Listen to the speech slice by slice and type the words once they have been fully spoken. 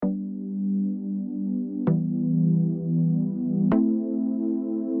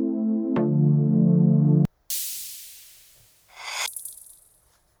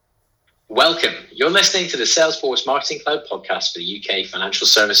Welcome. You're listening to the Salesforce Marketing Cloud podcast for the UK financial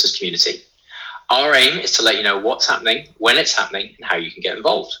services community. Our aim is to let you know what's happening, when it's happening, and how you can get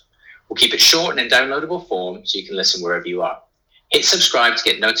involved. We'll keep it short and in downloadable form so you can listen wherever you are. Hit subscribe to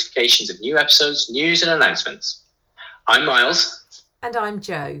get notifications of new episodes, news, and announcements. I'm Miles. And I'm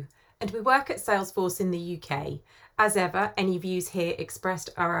Jo, and we work at Salesforce in the UK. As ever, any views here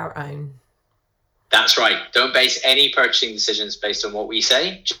expressed are our own. That's right. Don't base any purchasing decisions based on what we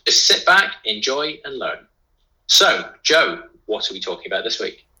say. Just sit back, enjoy, and learn. So, Jo, what are we talking about this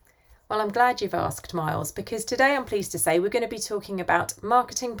week? Well, I'm glad you've asked, Miles, because today I'm pleased to say we're going to be talking about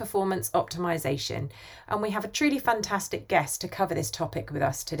marketing performance optimization. And we have a truly fantastic guest to cover this topic with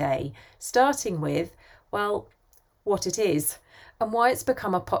us today, starting with, well, what it is and why it's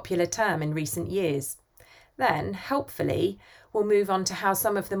become a popular term in recent years. Then, helpfully, we'll move on to how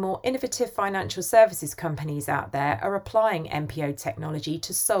some of the more innovative financial services companies out there are applying MPO technology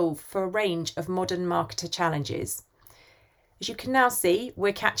to solve for a range of modern marketer challenges. As you can now see,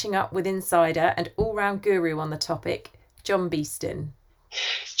 we're catching up with insider and all-round guru on the topic, John Beeston.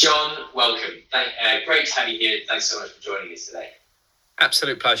 John, welcome. Great to have you here. Thanks so much for joining us today.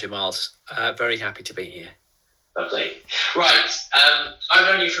 Absolute pleasure, Miles. Very happy to be here. Lovely. Right. I've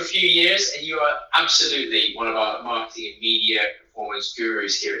known you for a few years, and you are absolutely one of our marketing and media performance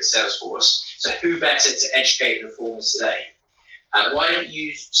gurus here at Salesforce. So who better to educate and inform us today? Why don't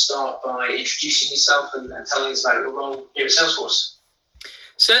you start by introducing yourself and telling us about your role here at Salesforce?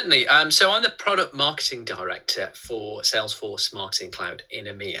 Certainly. So I'm the product marketing director for Salesforce Marketing Cloud in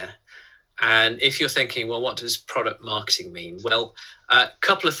EMEA. And if you're thinking, well, what does product marketing mean? Well, a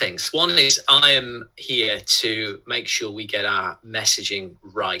couple of things. One is I am here to make sure we get our messaging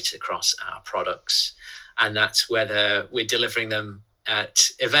right across our products. And that's whether we're delivering them at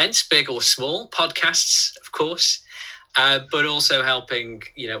events, big or small, podcasts, of course, but also helping,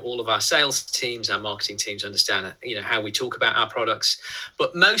 all of our sales teams, our marketing teams understand, how we talk about our products.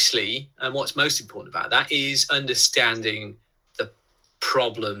 But mostly, and what's most important about that is understanding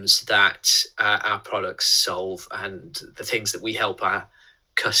problems that our products solve and the things that we help our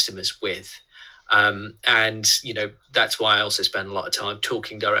customers with. And that's why I also spend a lot of time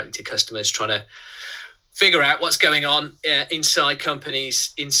talking directly to customers, trying to figure out what's going on inside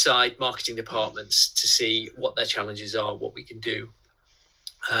companies, inside marketing departments, to see what their challenges are, what we can do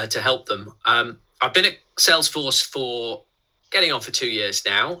to help them. I've been at Salesforce for getting on for 2 years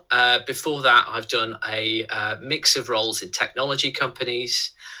now. Before that, I've done a mix of roles in technology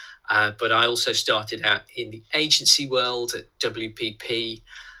companies, but I also started out in the agency world at WPP.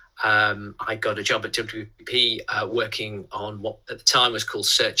 I got a job at WPP working on what at the time was called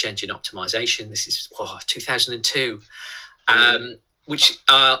search engine optimization. This is 2002, which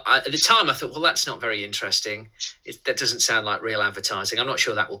at the time I thought, well, that's not very interesting. That doesn't sound like real advertising. I'm not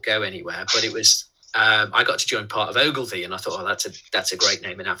sure that will go anywhere, but it was. I got to join part of Ogilvy, and I thought, oh, that's a great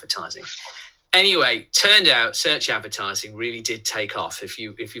name in advertising. Anyway, turned out search advertising really did take off. If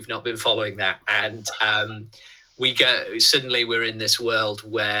you've not been following that, and suddenly we're in this world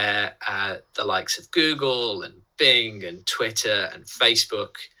where the likes of Google and Bing and Twitter and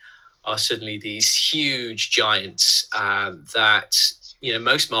Facebook are suddenly these huge giants that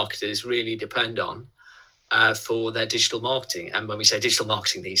most marketers really depend on for their digital marketing. And when we say digital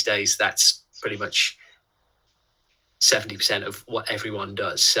marketing these days, that's pretty much 70% of what everyone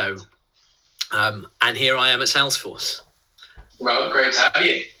does. So, and here I am at Salesforce. Well, great to have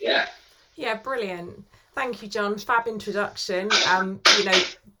you. Yeah, brilliant. Thank you, John. Fab introduction.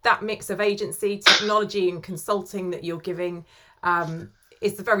 That mix of agency, technology and consulting that you're giving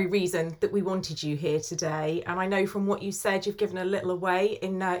is the very reason that we wanted you here today. And I know from what you said, you've given a little away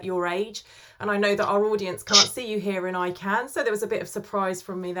in your age. And I know that our audience can't see you here and I can. So there was a bit of surprise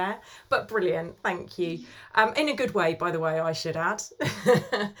from me there. But brilliant. Thank you. In a good way, by the way, I should add.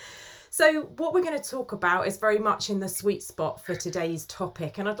 So what we're going to talk about is very much in the sweet spot for today's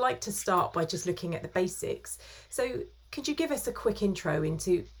topic. And I'd like to start by just looking at the basics. So could you give us a quick intro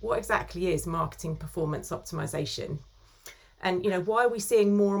into what exactly is marketing performance optimization? And, why are we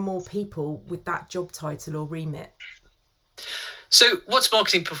seeing more and more people with that job title or remit? So what's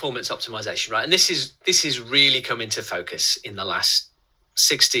marketing performance optimization, right? And this is really come into focus in the last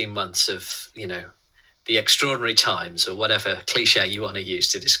 16 months of, the extraordinary times, or whatever cliche you want to use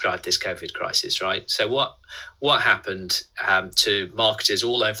to describe this COVID crisis, right? So what happened to marketers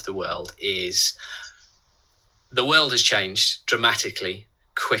all over the world is the world has changed dramatically,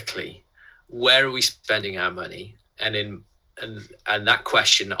 quickly. Where are we spending our money? And that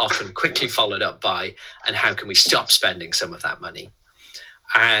question often quickly followed up by, and how can we stop spending some of that money?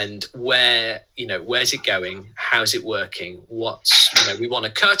 and where's it going? How's it working? We want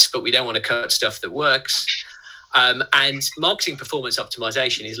to cut, but we don't want to cut stuff that works. And marketing performance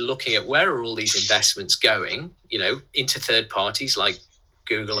optimization is looking at where are all these investments going, into third parties like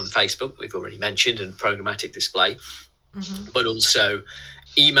Google and Facebook, we've already mentioned, and programmatic display, but also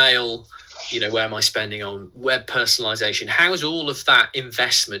email, where am I spending on web personalization? How is all of that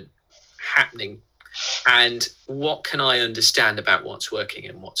investment happening? And what can I understand about what's working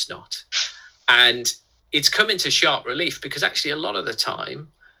and what's not? And it's come into sharp relief because actually a lot of the time,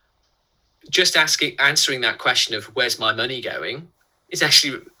 just answering that question of where's my money going is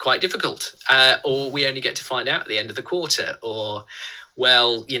actually quite difficult. Or we only get to find out at the end of the quarter, or,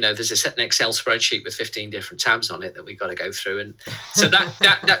 there's a set Excel spreadsheet with 15 different tabs on it that we've got to go through. And so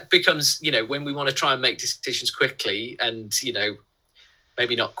that becomes, when we want to try and make decisions quickly and,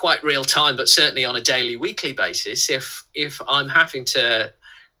 maybe not quite real time, but certainly on a daily, weekly basis, if I'm having to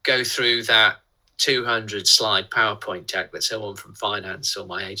go through that 200 slide PowerPoint deck that someone from finance or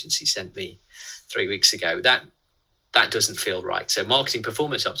my agency sent me 3 weeks ago, that doesn't feel right. So marketing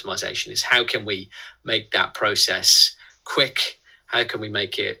performance optimization is how can we make that process quick? How can we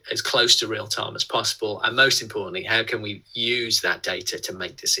make it as close to real time as possible? And most importantly, how can we use that data to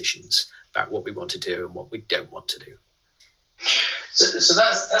make decisions about what we want to do and what we don't want to do? So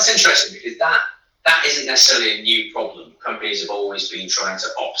that's interesting, because that isn't necessarily a new problem. Companies have always been trying to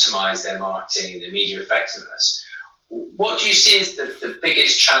optimize their marketing and their media effectiveness. What do you see as the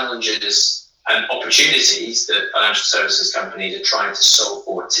biggest challenges and opportunities that financial services companies are trying to solve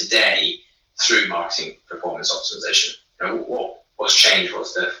for today through marketing performance optimization? What's changed?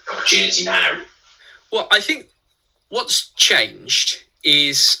 What's the opportunity now? Well, I think what's changed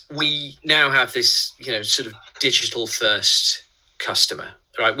is we now have this, sort of digital first customer,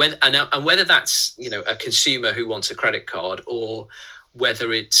 right? And whether that's, a consumer who wants a credit card, or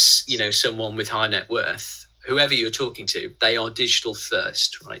whether it's, someone with high net worth, whoever you're talking to, they are digital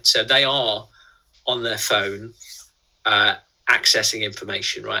first, right? So they are on their phone, accessing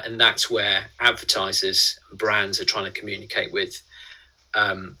information, right? And that's where advertisers and brands are trying to communicate with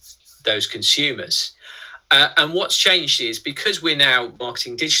those consumers. And what's changed is because we're now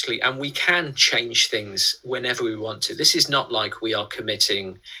marketing digitally and we can change things whenever we want to. This is not like we are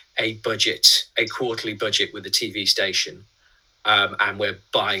committing a quarterly budget with a TV station, and we're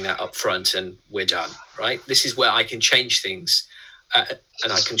buying that up front and we're done, right? This is where I can change things,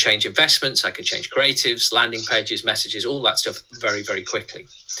 and I can change investments, I can change creatives, landing pages, messages, all that stuff very, very quickly.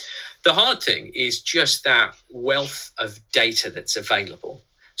 The hard thing is just that wealth of data that's available,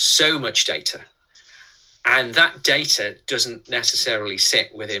 so much data. And that data doesn't necessarily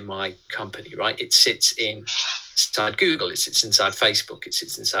sit within my company, right? It sits inside Google, it sits inside Facebook, it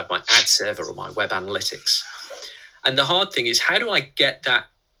sits inside my ad server or my web analytics. And the hard thing is, how do I get that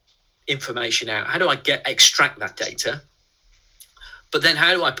information out? How do I extract that data? But then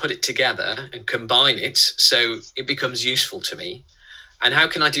how do I put it together and combine it so it becomes useful to me? And how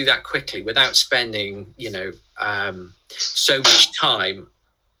can I do that quickly without spending, so much time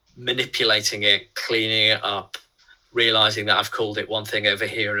manipulating it, cleaning it up, realizing that I've called it one thing over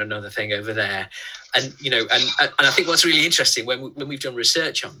here and another thing over there. And, and I think what's really interesting when we've done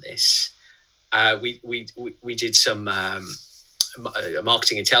research on this, we did some a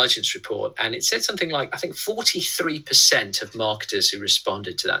marketing intelligence report, and it said something like, I think 43% of marketers who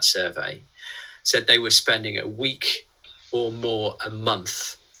responded to that survey said they were spending a week or more a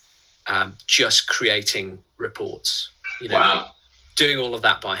month just creating reports. Wow. Doing all of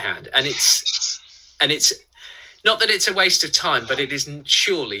that by hand. And it's not that it's a waste of time, but it is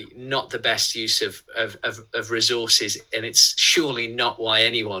surely not the best use of resources. And it's surely not why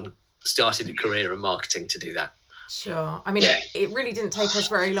anyone started a career in marketing to do that. Sure. I mean, it really didn't take us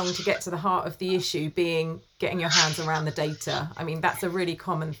very long to get to the heart of the issue, being getting your hands around the data. I mean, that's a really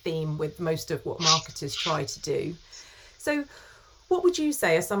common theme with most of what marketers try to do. So what would you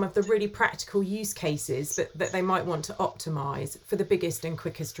say are some of the really practical use cases that they might want to optimize for the biggest and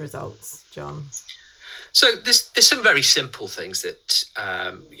quickest results, John? So there's some very simple things that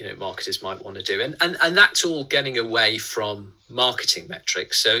marketers might want to do, and that's all getting away from marketing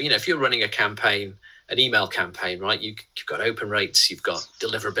metrics. So if you're running a campaign, an email campaign, right, you've got open rates, you've got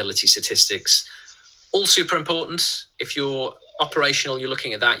deliverability statistics, all super important. If you're operational, you're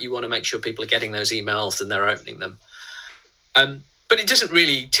looking at that, you want to make sure people are getting those emails and they're opening them. But it doesn't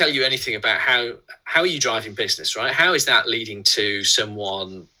really tell you anything about how are you driving business, right? How is that leading to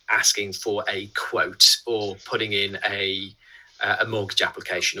someone asking for a quote or putting in a mortgage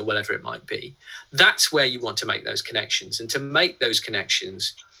application or whatever it might be? That's where you want to make those connections. And to make those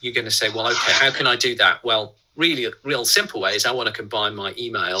connections, you're going to say, well, okay, how can I do that? Well, really real simple way is I want to combine my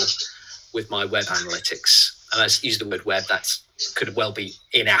email with my web analytics. And I use the word web, that could well be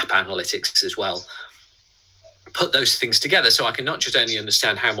in-app analytics as well. Put those things together so I can not just only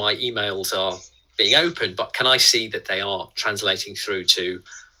understand how my emails are being opened, but can I see that they are translating through to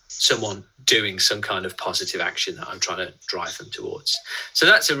someone doing some kind of positive action that I'm trying to drive them towards. So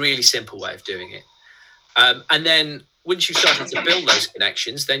that's a really simple way of doing it. And then once you've started to build those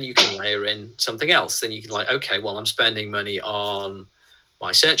connections, then you can layer in something else. Then you can okay, well, I'm spending money on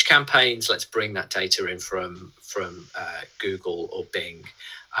my search campaigns. Let's bring that data in from Google or Bing.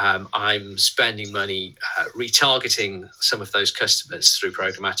 I'm spending money retargeting some of those customers through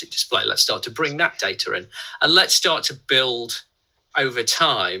programmatic display. Let's start to bring that data in, and let's start to build over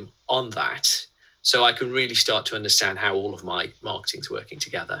time on that, so I can really start to understand how all of my marketing's working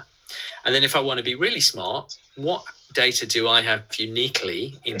together. And then if I want to be really smart, what data do I have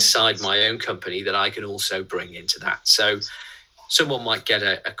uniquely inside my own company that I can also bring into that? So someone might get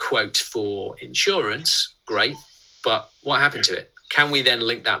a quote for insurance, great, but what happened to it? Can we then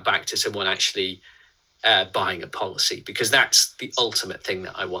link that back to someone actually buying a policy? Because that's the ultimate thing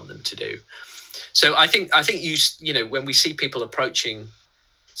that I want them to do. So I think you know, when we see people approaching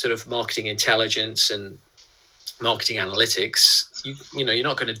sort of marketing intelligence and marketing analytics, you know, you're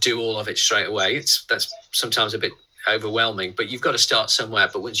not going to do all of it straight away. That's sometimes a bit overwhelming, but you've got to start somewhere.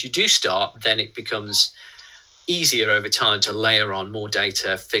 But once you do start, then it becomes easier over time to layer on more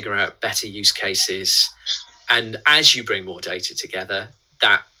data, figure out better use cases. And as you bring more data together,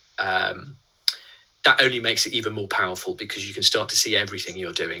 that only makes it even more powerful, because you can start to see everything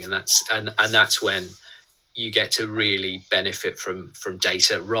you're doing. And that's when you get to really benefit from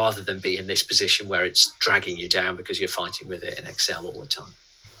data, rather than be in this position where it's dragging you down because you're fighting with it in Excel all the time.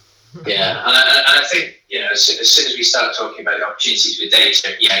 Yeah, and I think, you know, as soon as we start talking about the opportunities with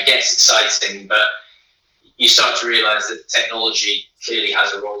data, yeah, it gets exciting, but you start to realise that technology clearly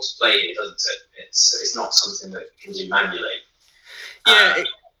has a role to play in it, doesn't it? It's not something that you can do manually. Yeah,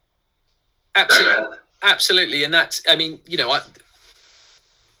 absolutely, and that's, I mean, you know,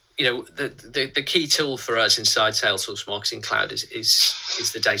 the key tool for us inside Salesforce Marketing Cloud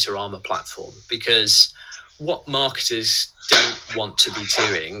is the Data Armor platform, because what marketers don't want to be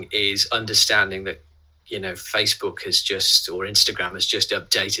doing is understanding that, you know, Facebook has just, or Instagram has just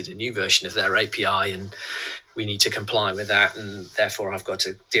updated a new version of their API, and we need to comply with that, and therefore I've got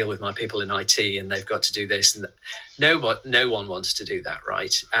to deal with my people in IT, and they've got to do this, and no one wants to do that,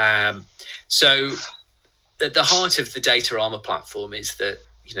 right? So at the heart of the Data Armor platform is that,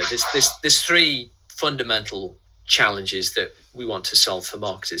 you know, there's three fundamental challenges that we want to solve for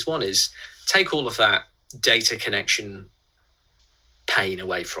marketers. One is take all of that data connection pain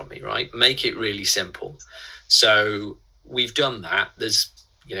away from me, right? Make it really simple. So we've done that. There's,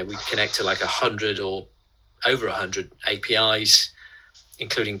 you know, we connect to like 100 or over 100 APIs,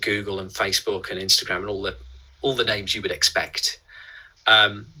 including Google and Facebook and Instagram and all the names you would expect.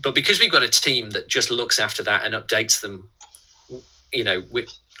 But because we've got a team that just looks after that and updates them, you know,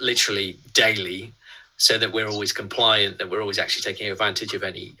 literally daily, so that we're always compliant, that we're always actually taking advantage of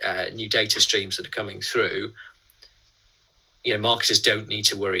any new data streams that are coming through, you know, marketers don't need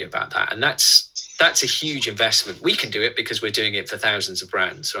to worry about that. And that's a huge investment. We can do it because we're doing it for thousands of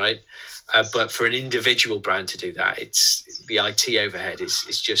brands, right? But for an individual brand to do that, it's the IT overhead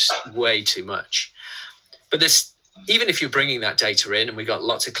is just way too much. But there's, even if you're bringing that data in, and we've got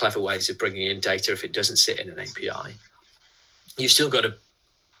lots of clever ways of bringing in data if it doesn't sit in an API, you've still got to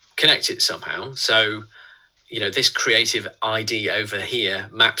connect it somehow. So, you know, this creative ID over here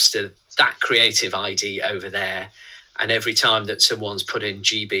maps to that creative ID over there. And every time that someone's put in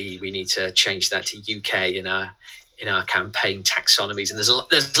GB, we need to change that to UK in our campaign taxonomies. And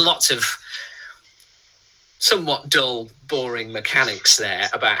there's lots of somewhat dull, boring mechanics there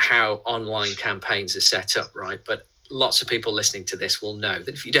about how online campaigns are set up, right? But lots of people listening to this will know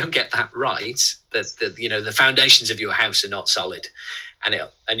that if you don't get that right, that you know, the foundations of your house are not solid,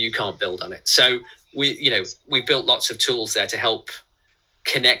 and you can't build on it. So we built lots of tools there to help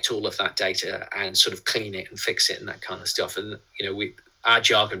connect all of that data and sort of clean it and fix it and that kind of stuff. And, you know, our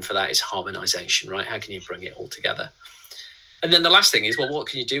jargon for that is harmonization, right? How can you bring it all together? And then the last thing is, well, what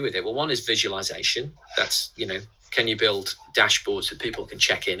can you do with it? Well, one is visualization. That's, you know, can you build dashboards that people can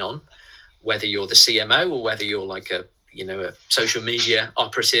check in on, whether you're the CMO or whether you're like a social media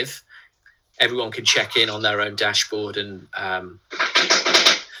operative. Everyone can check in on their own dashboard and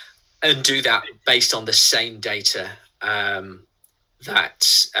do that based on the same data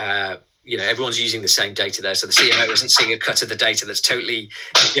you know, everyone's using the same data there. So the CMO isn't seeing a cut of the data that's totally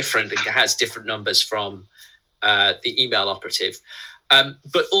different and has different numbers from the email operative.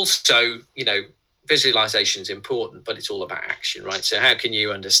 But also, you know, visualization is important, but it's all about action, right? So how can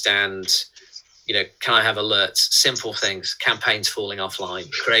you understand, can I have alerts, simple things, campaigns falling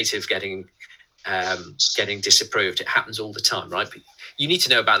offline, creative getting disapproved? It happens all the time, right? But you need to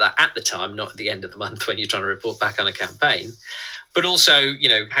know about that at the time, not at the end of the month when you're trying to report back on a campaign. But also,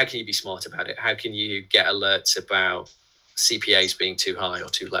 how can you be smart about it? How can you get alerts about CPAs being too high or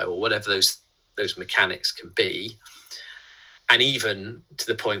too low, or whatever those mechanics can be? And even to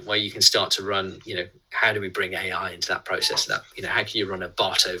the point where you can start to run, how do we bring AI into that process? That, how can you run a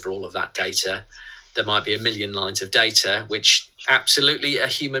bot over all of that data? There might be 1 million lines of data, which absolutely a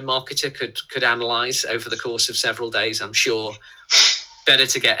human marketer could analyze over the course of several days. I'm sure better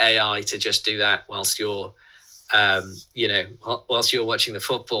to get AI to just do that whilst you're, whilst you're watching the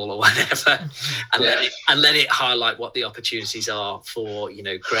football or whatever, and let it highlight what the opportunities are for,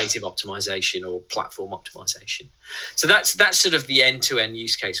 creative optimization or platform optimization. So that's sort of the end-to-end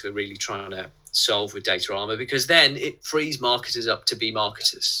use case we're really trying to solve with Data Armor, because then it frees marketers up to be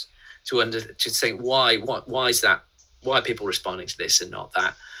marketers, to think why is that? Why are people responding to this and not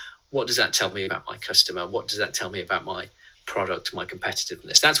that? What does that tell me about my customer? What does that tell me about my product, my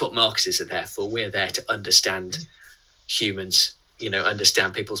competitiveness? That's what marketers are there for. We're there to understand humans,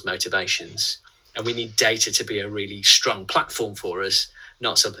 understand people's motivations, and we need data to be a really strong platform for us,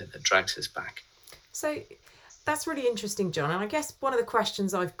 not something that drags us back. So that's really interesting, John. And I guess one of the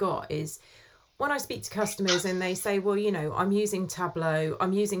questions I've got is, when I speak to customers and they say, well, I'm using Tableau,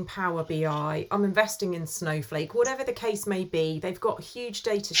 I'm using Power BI, I'm investing in Snowflake, whatever the case may be, they've got huge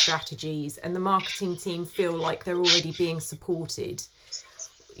data strategies and the marketing team feel like they're already being supported.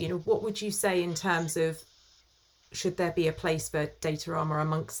 What would you say in terms of, should there be a place for Data Armor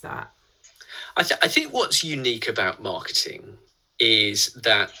amongst that? I think what's unique about marketing is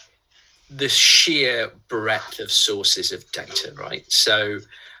that the sheer breadth of sources of data, right? So,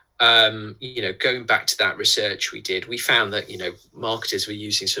 going back to that research we did, we found that, marketers were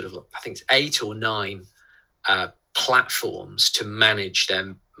using sort of, I think it's 8 or 9 platforms to manage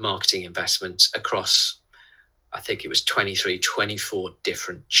their marketing investments across, I think it was 23, 24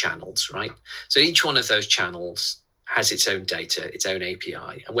 different channels, right? So each one of those channels has its own data, its own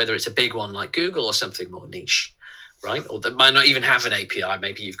API, and whether it's a big one like Google or something more niche, right? Or that might not even have an API,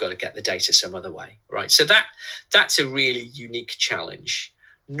 maybe you've got to get the data some other way, right? So that's a really unique challenge.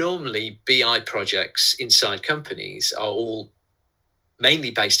 Normally, BI projects inside companies are all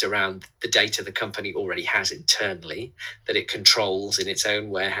mainly based around the data the company already has internally, that it controls in its own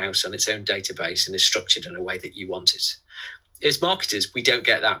warehouse, on its own database, and is structured in a way that you want it. As marketers, we don't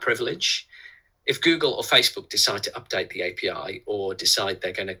get that privilege. If Google or Facebook decide to update the API or decide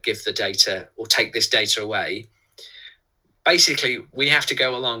they're going to give the data or take this data away, basically we have to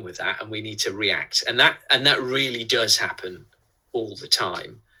go along with that and we need to react. And that really does happen all the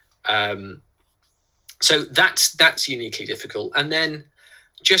time. So that's uniquely difficult. And then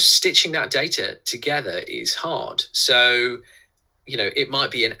just stitching that data together is hard. So, it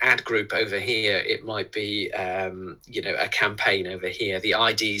might be an ad group over here. It might be, a campaign over here. The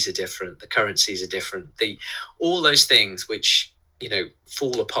IDs are different. The currencies are different. All those things which,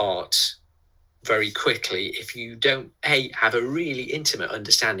 fall apart very quickly if you don't have a really intimate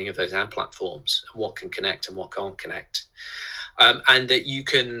understanding of those ad platforms and what can connect and what can't connect. And that you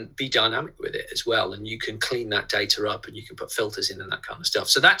can be dynamic with it as well, and you can clean that data up and you can put filters in and that kind of stuff.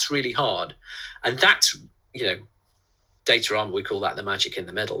 So that's really hard. And that's, Data Armor, we call that the magic in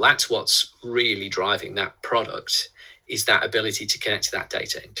the middle. That's what's really driving that product, is that ability to connect to that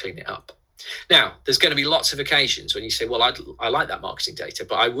data and clean it up. Now, there's going to be lots of occasions when you say, well, I like that marketing data,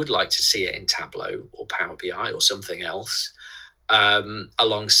 but I would like to see it in Tableau or Power BI or something else,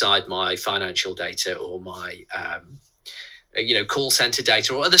 alongside my financial data or my call center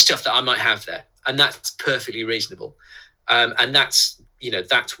data or other stuff that I might have there. And that's perfectly reasonable. And that's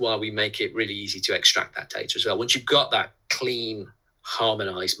why we make it really easy to extract that data as well. Once you've got that clean,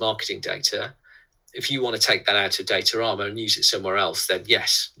 harmonized marketing data, if you want to take that out of Data Armor and use it somewhere else, then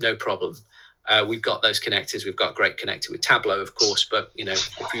yes, no problem. We've got those connectors. We've got great connector with Tableau, of course, but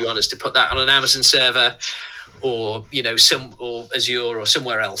if you want us to put that on an Amazon server or or Azure or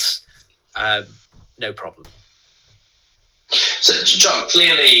somewhere else, no problem. So, John,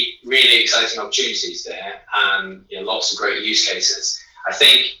 clearly really exciting opportunities there, and lots of great use cases. I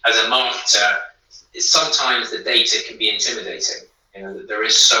think as a marketer, sometimes the data can be intimidating. There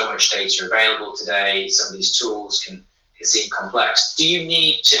is so much data available today. Some of these tools can seem complex. Do you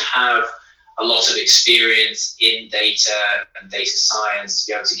need to have a lot of experience in data and data science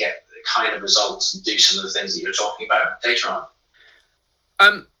to be able to get the kind of results and do some of the things that you're talking about, Data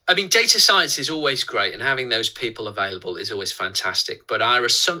Armor? I mean, data science is always great, and having those people available is always fantastic. But our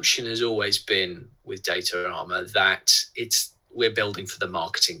assumption has always been with Data Armor that we're building for the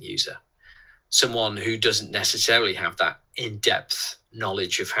marketing user, someone who doesn't necessarily have that in-depth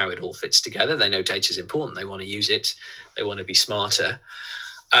knowledge of how it all fits together. They know data is important. They want to use it. They want to be smarter.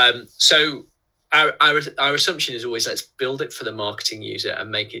 So our assumption is always, let's build it for the marketing user and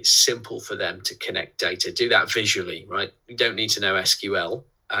make it simple for them to connect data. Do that visually, right? You don't need to know SQL.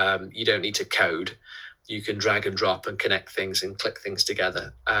 You don't need to code. You can drag and drop and connect things and click things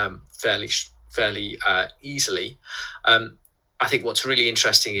together fairly easily. I think what's really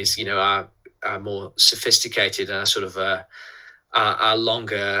interesting is, our more sophisticated and sort of our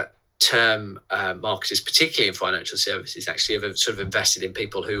longer term marketers, particularly in financial services, actually have sort of invested in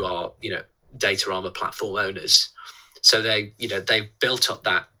people who are, Data Armor platform owners. So they've built up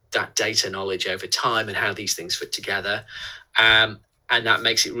that data knowledge over time and how these things fit together. And that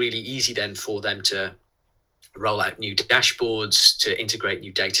makes it really easy then for them to roll out new dashboards, to integrate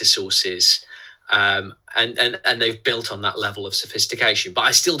new data sources. And they've built on that level of sophistication. But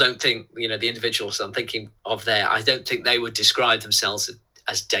I still don't think, the individuals I'm thinking of there, I don't think they would describe themselves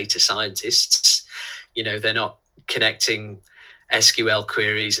as data scientists. They're not connecting SQL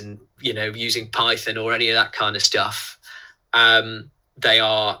queries and, using Python or any of that kind of stuff. They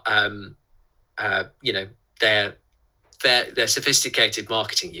are, they're sophisticated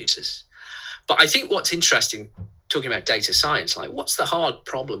marketing users. But I think what's interesting, talking about data science, like what's the hard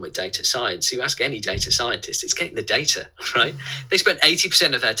problem with data science? You ask any data scientist, it's getting the data, right? They spend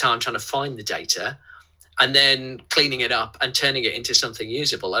 80% of their time trying to find the data and then cleaning it up and turning it into something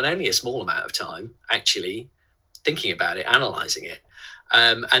usable, and only a small amount of time actually thinking about it, analyzing it.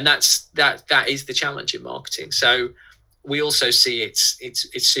 And that is the challenge in marketing. So we also see it's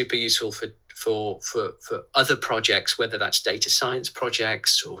super useful for other projects, whether that's data science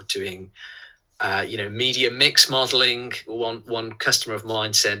projects or doing media mix modeling. One customer of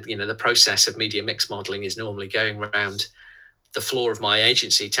mine said, the process of media mix modeling is normally going around the floor of my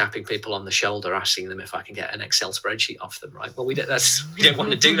agency, tapping people on the shoulder, asking them if I can get an Excel spreadsheet off them. Right? Well, we don't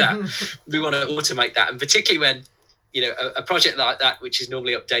want to do that. We want to automate that, and particularly when a project like that, which is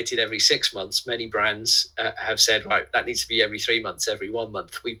normally updated every 6 months, many brands have said, right, that needs to be every 3 months, every 1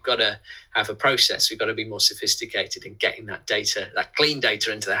 month. We've got to have a process. We've got to be more sophisticated in getting that data, that clean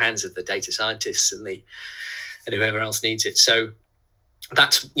data, into the hands of the data scientists and whoever else needs it. So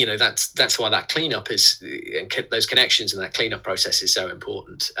that's why that cleanup is, and those connections and that cleanup process is so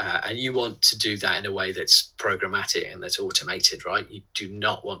important. And you want to do that in a way that's programmatic and that's automated, right? You do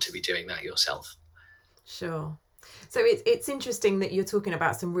not want to be doing that yourself. Sure. So it's interesting that you're talking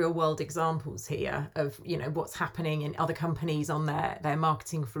about some real world examples here of, what's happening in other companies on their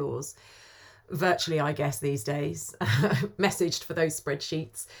marketing floors, virtually, I guess, these days, messaged for those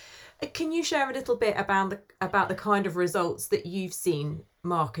spreadsheets. Can you share a little bit about the kind of results that you've seen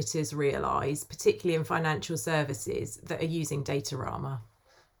marketers realise, particularly in financial services, that are using Data Armor?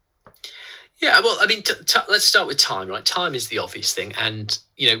 Yeah, well, I mean, let's start with time, right? Time is the obvious thing. And,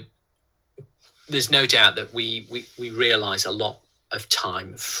 there's no doubt that we realise a lot of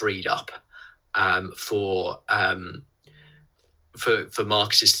time freed up for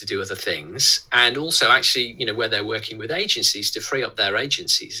marketers to do other things, and also actually, where they're working with agencies, to free up their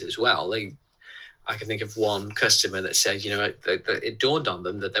agencies as well. I can think of one customer that said, it dawned on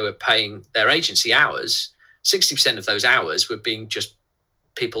them that they were paying their agency hours. 60% of those hours were being just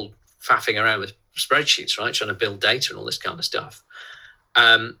people faffing around with spreadsheets, right, trying to build data and all this kind of stuff.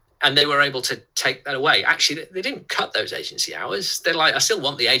 And they were able to take that away. Actually, they didn't cut those agency hours. They're like, I still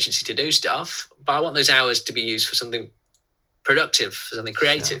want the agency to do stuff, but I want those hours to be used for something productive, for something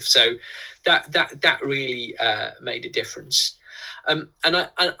creative. So that really made a difference. So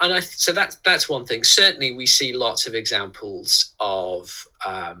that's one thing. Certainly, we see lots of examples of,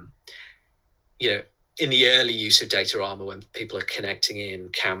 in the early use of Data Armor, when people are connecting in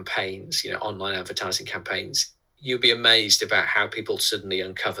campaigns, online advertising campaigns. You'll be amazed about how people suddenly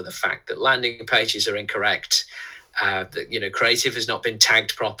uncover the fact that landing pages are incorrect, that, creative has not been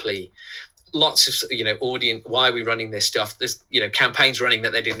tagged properly. Lots of, audience, why are we running this stuff? There's, campaigns running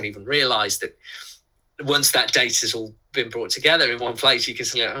that they didn't even realize that once that data's all been brought together in one place, you can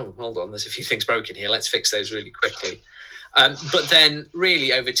say, oh, hold on, there's a few things broken here. Let's fix those really quickly. But then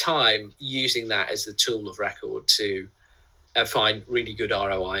really over time, using that as the tool of record to find really good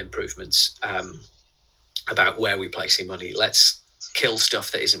ROI improvements, about where we're placing money. Let's kill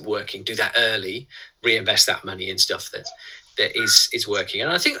stuff that isn't working, do that early, reinvest that money in stuff that is working.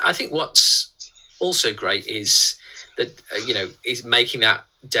 And I think what's also great is that, is making that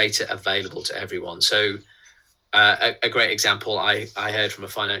data available to everyone. So A great example I heard from a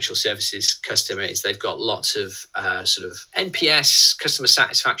financial services customer is they've got lots of sort of NPS, customer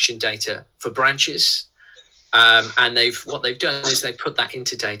satisfaction data for branches. And what they've done is they've put that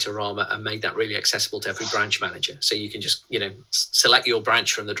into Datarama and made that really accessible to every branch manager. So you can just, select your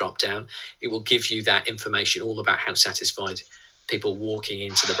branch from the drop down. It will give you that information all about how satisfied people walking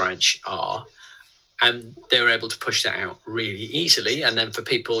into the branch are. And they were able to push that out really easily. And then for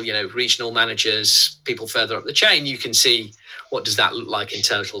people, regional managers, people further up the chain, you can see what does that look like in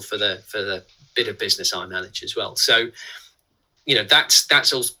total for the bit of business I manage as well. So,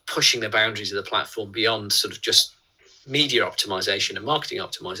 that's all pushing the boundaries of the platform beyond sort of just media optimization and marketing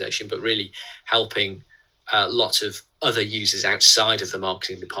optimization, but really helping lots of other users outside of the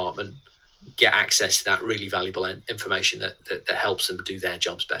marketing department get access to that really valuable information that helps them do their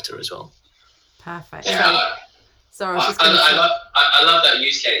jobs better as well. Perfect. Yeah, Sorry, I love that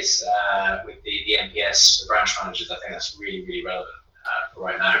use case with the NPS, the branch managers. I think that's really, really relevant for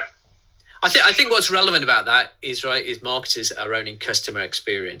right now. I think what's relevant about that is marketers are owning customer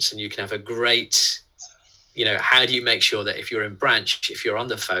experience, and you can have a great, how do you make sure that if you're in branch, if you're on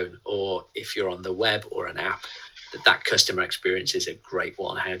the phone, or if you're on the web or an app, that customer experience is a great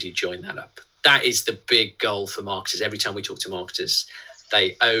one. How do you join that up? That is the big goal for marketers. Every time we talk to marketers,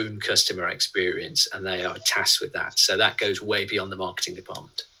 they own customer experience and they are tasked with that. So that goes way beyond the marketing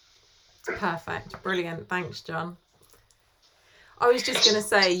department. Perfect. Brilliant. Thanks, John. I was just going to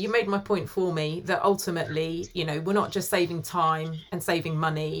say, you made my point for me that ultimately, we're not just saving time and saving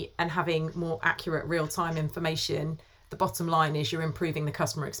money and having more accurate real-time information. The bottom line is you're improving the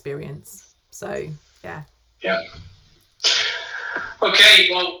customer experience. So, yeah. Yeah. Okay,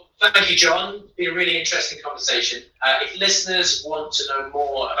 well, thank you, John. It's been a really interesting conversation. If listeners want to know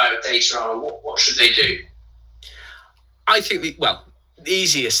more about Datarama, what should they do? I think, the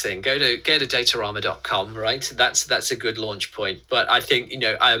easiest thing, go to datarama.com, right? That's a good launch point. But I think,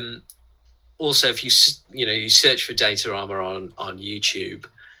 also if you search for Datarama on YouTube,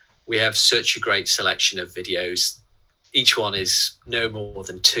 we have such a great selection of videos. Each one is no more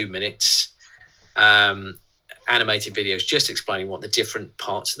than 2 minutes. Animated videos just explaining what the different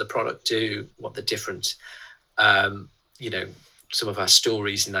parts of the product do, what the different, some of our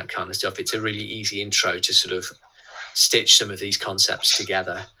stories and that kind of stuff. It's a really easy intro to sort of stitch some of these concepts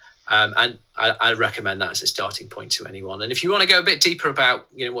together. And I recommend that as a starting point to anyone. And if you want to go a bit deeper about,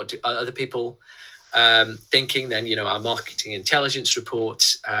 what do other people thinking, then, our marketing intelligence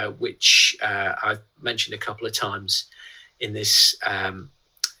report, which I've mentioned a couple of times in this,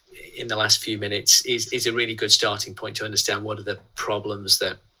 in the last few minutes, is a really good starting point to understand what are the problems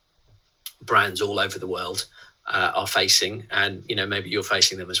that brands all over the world are facing, and maybe you're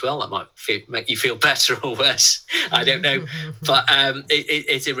facing them as well. That might make you feel better or worse. I don't know, but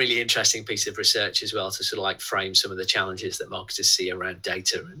it's a really interesting piece of research as well to sort of like frame some of the challenges that marketers see around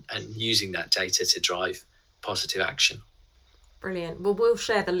data and using that data to drive positive action. Brilliant. Well, we'll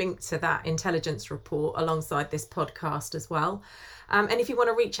share the link to that intelligence report alongside this podcast as well. And if you want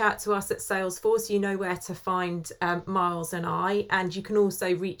to reach out to us at Salesforce, you know where to find Miles and I. And you can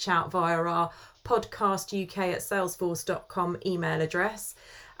also reach out via our podcastuk@salesforce.com email address.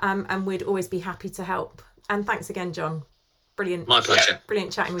 And we'd always be happy to help. And thanks again, John. Brilliant. My pleasure.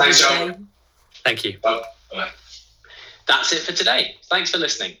 Brilliant chatting with you today. Thank you. Bye. That's it for today. Thanks for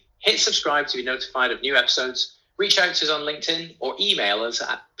listening. Hit subscribe to be notified of new episodes. Reach out to us on LinkedIn or email us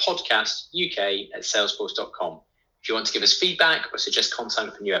at podcastuk@salesforce.com if you want to give us feedback or suggest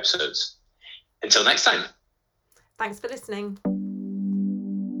content for new episodes. Until next time. Thanks for listening.